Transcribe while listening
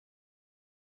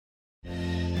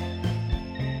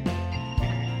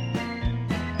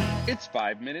It's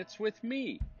 5 minutes with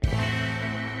me.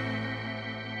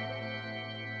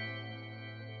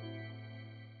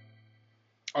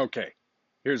 Okay,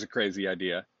 here's a crazy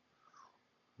idea.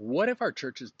 What if our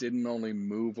churches didn't only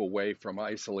move away from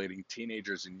isolating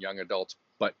teenagers and young adults,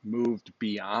 but moved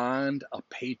beyond a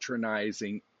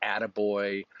patronizing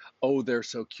attaboy, oh, they're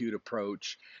so cute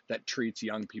approach that treats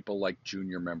young people like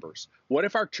junior members? What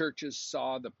if our churches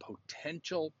saw the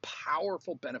potential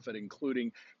powerful benefit,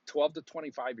 including 12 to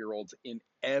 25-year-olds in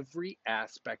every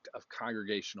aspect of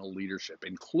congregational leadership,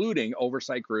 including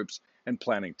oversight groups and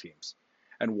planning teams?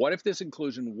 And what if this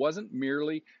inclusion wasn't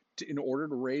merely in order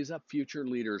to raise up future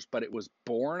leaders, but it was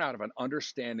born out of an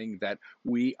understanding that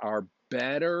we are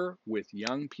better with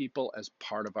young people as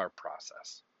part of our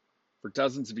process? For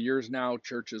dozens of years now,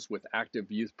 churches with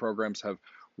active youth programs have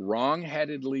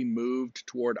wrong-headedly moved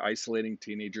toward isolating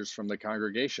teenagers from the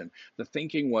congregation. The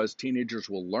thinking was teenagers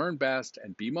will learn best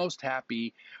and be most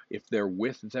happy if they're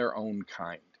with their own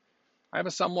kind. I have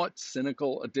a somewhat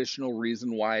cynical additional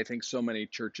reason why I think so many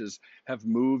churches have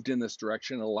moved in this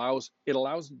direction. It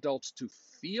allows adults to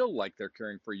feel like they're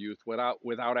caring for youth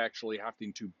without actually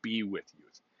having to be with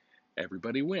youth.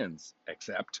 Everybody wins,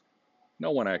 except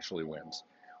no one actually wins.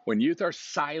 When youth are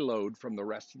siloed from the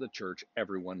rest of the church,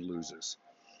 everyone loses.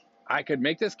 I could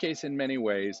make this case in many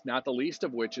ways, not the least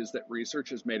of which is that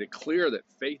research has made it clear that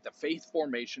the faith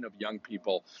formation of young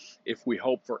people, if we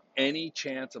hope for any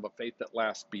chance of a faith that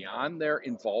lasts beyond their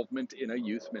involvement in a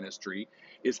youth ministry,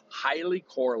 is highly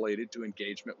correlated to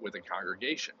engagement with a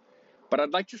congregation. But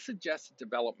I'd like to suggest a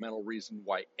developmental reason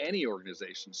why any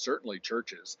organization, certainly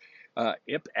churches,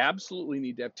 absolutely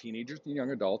need to have teenagers and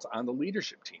young adults on the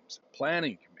leadership teams,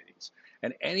 planning committees,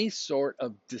 and any sort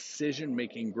of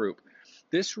decision-making group.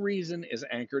 This reason is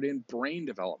anchored in brain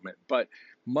development, but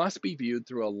must be viewed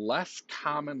through a less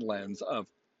common lens of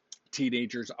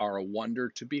teenagers are a wonder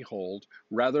to behold,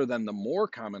 rather than the more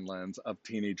common lens of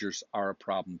teenagers are a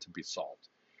problem to be solved.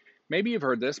 Maybe you've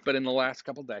heard this, but in the last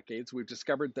couple decades, we've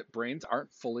discovered that brains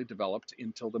aren't fully developed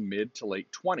until the mid to late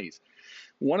 20s.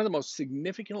 One of the most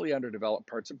significantly underdeveloped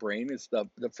parts of brain is the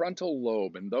frontal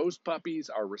lobe, and those puppies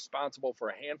are responsible for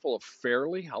a handful of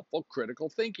fairly helpful critical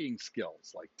thinking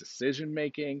skills like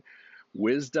decision-making,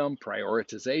 wisdom,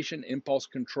 prioritization, impulse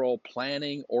control,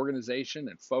 planning, organization,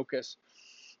 and focus.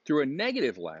 Through a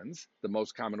negative lens, the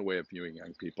most common way of viewing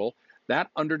young people, that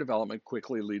underdevelopment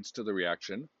quickly leads to the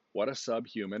reaction, what a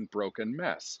subhuman, broken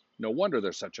mess. No wonder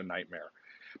they're such a nightmare.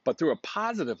 But through a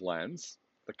positive lens,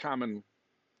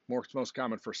 most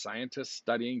common for scientists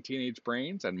studying teenage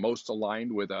brains and most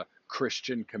aligned with a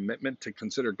Christian commitment to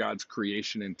consider God's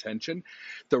creation intention,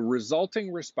 the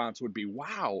resulting response would be,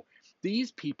 wow,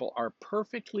 these people are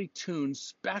perfectly tuned,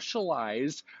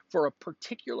 specialized for a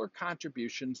particular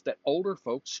contributions that older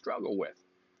folks struggle with.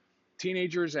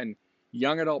 Teenagers and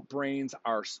young adult brains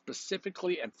are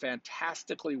specifically and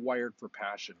fantastically wired for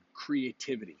passion,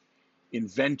 creativity,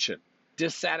 invention,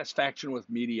 dissatisfaction with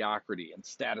mediocrity and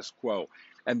status quo,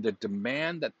 and the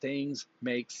demand that things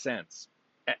make sense.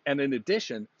 And in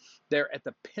addition, they're at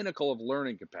the pinnacle of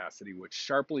learning capacity, which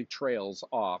sharply trails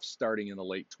off starting in the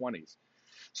late 20s.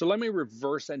 So let me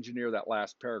reverse engineer that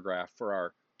last paragraph for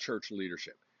our church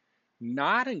leadership.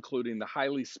 Not including the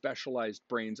highly specialized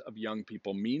brains of young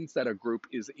people means that a group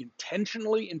is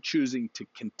intentionally choosing to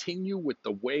continue with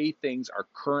the way things are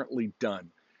currently done,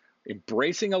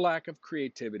 embracing a lack of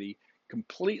creativity,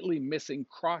 completely missing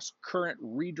cross-current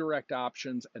redirect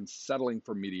options, and settling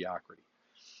for mediocrity.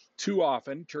 Too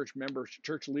often, church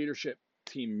leadership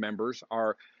team members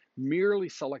are merely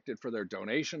selected for their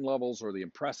donation levels or the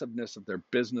impressiveness of their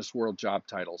business world job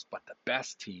titles, but the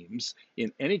best teams in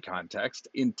any context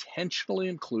intentionally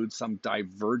include some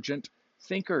divergent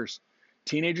thinkers.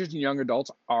 Teenagers and young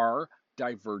adults are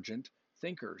divergent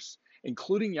thinkers.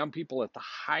 Including young people at the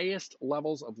highest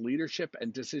levels of leadership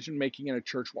and decision making in a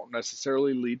church won't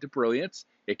necessarily lead to brilliance.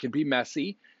 It can be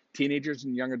messy. Teenagers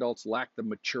and young adults lack the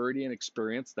maturity and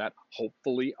experience that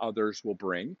hopefully others will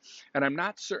bring. And I'm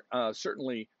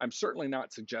certainly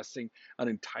not suggesting an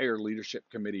entire leadership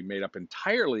committee made up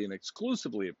entirely and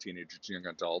exclusively of teenagers and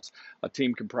young adults. A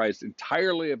team comprised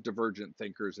entirely of divergent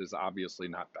thinkers is obviously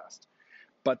not best.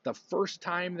 But the first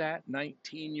time that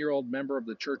 19-year-old member of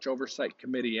the church oversight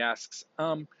committee asks,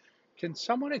 can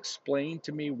someone explain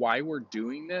to me why we're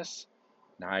doing this?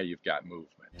 Now you've got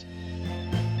movement.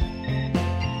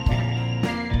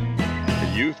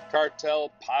 The Youth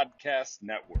Cartel Podcast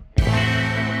Network.